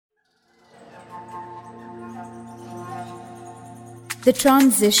The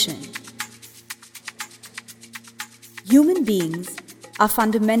transition. Human beings are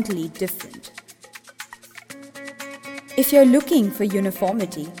fundamentally different. If you're looking for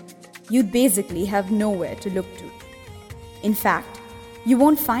uniformity, you'd basically have nowhere to look to. In fact, you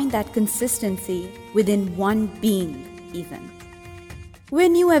won't find that consistency within one being even. We're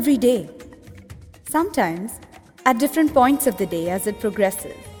new every day. Sometimes at different points of the day as it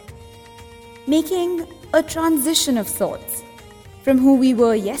progresses. Making a transition of sorts from who we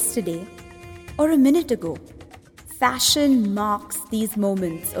were yesterday or a minute ago. Fashion marks these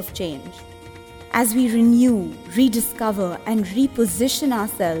moments of change as we renew, rediscover, and reposition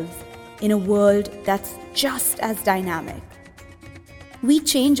ourselves in a world that's just as dynamic. We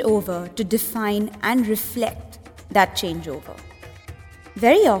change over to define and reflect that changeover.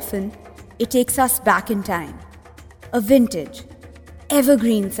 Very often, it takes us back in time, a vintage,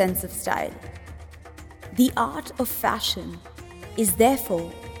 evergreen sense of style. The art of fashion is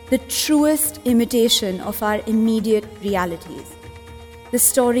therefore the truest imitation of our immediate realities. The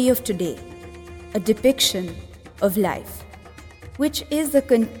story of today, a depiction of life, which is a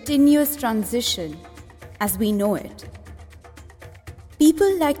continuous transition as we know it.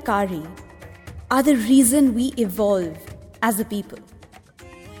 People like Kari are the reason we evolve as a people.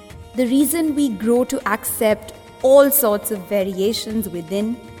 The reason we grow to accept all sorts of variations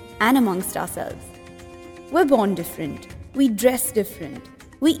within and amongst ourselves. We're born different. We dress different.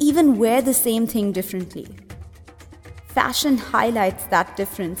 We even wear the same thing differently. Fashion highlights that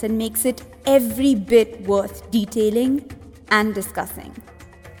difference and makes it every bit worth detailing and discussing.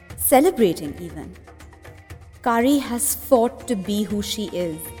 Celebrating even. Kari has fought to be who she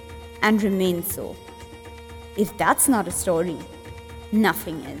is and remains so. If that's not a story,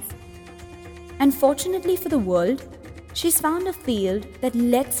 nothing is. And fortunately for the world, she's found a field that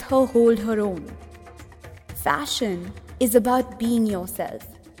lets her hold her own. Fashion is about being yourself.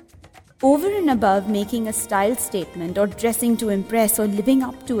 Over and above making a style statement or dressing to impress or living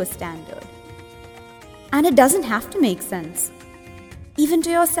up to a standard. And it doesn't have to make sense, even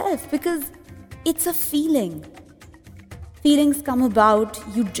to yourself, because it's a feeling. Feelings come about,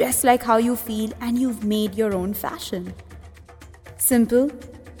 you dress like how you feel, and you've made your own fashion. Simple,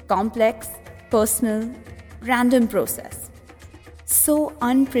 complex, personal, random process. So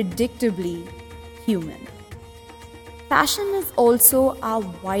unpredictably human. Fashion is also our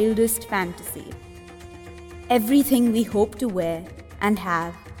wildest fantasy. Everything we hope to wear and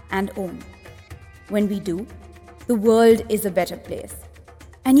have and own. When we do, the world is a better place.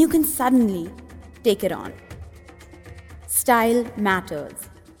 And you can suddenly take it on. Style matters.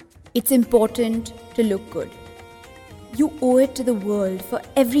 It's important to look good. You owe it to the world for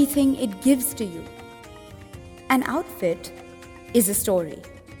everything it gives to you. An outfit is a story.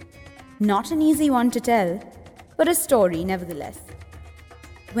 Not an easy one to tell, but a story nevertheless.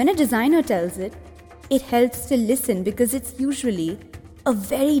 When a designer tells it, it helps to listen because it's usually a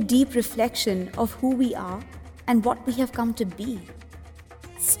very deep reflection of who we are and what we have come to be.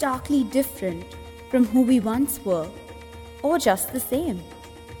 Starkly different from who we once were, or just the same.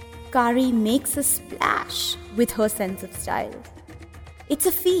 Kari makes a splash with her sense of style. It's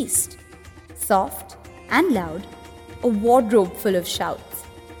a feast, soft and loud, a wardrobe full of shouts.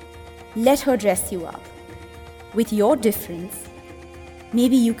 Let her dress you up. With your difference,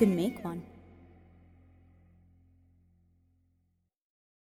 maybe you can make one.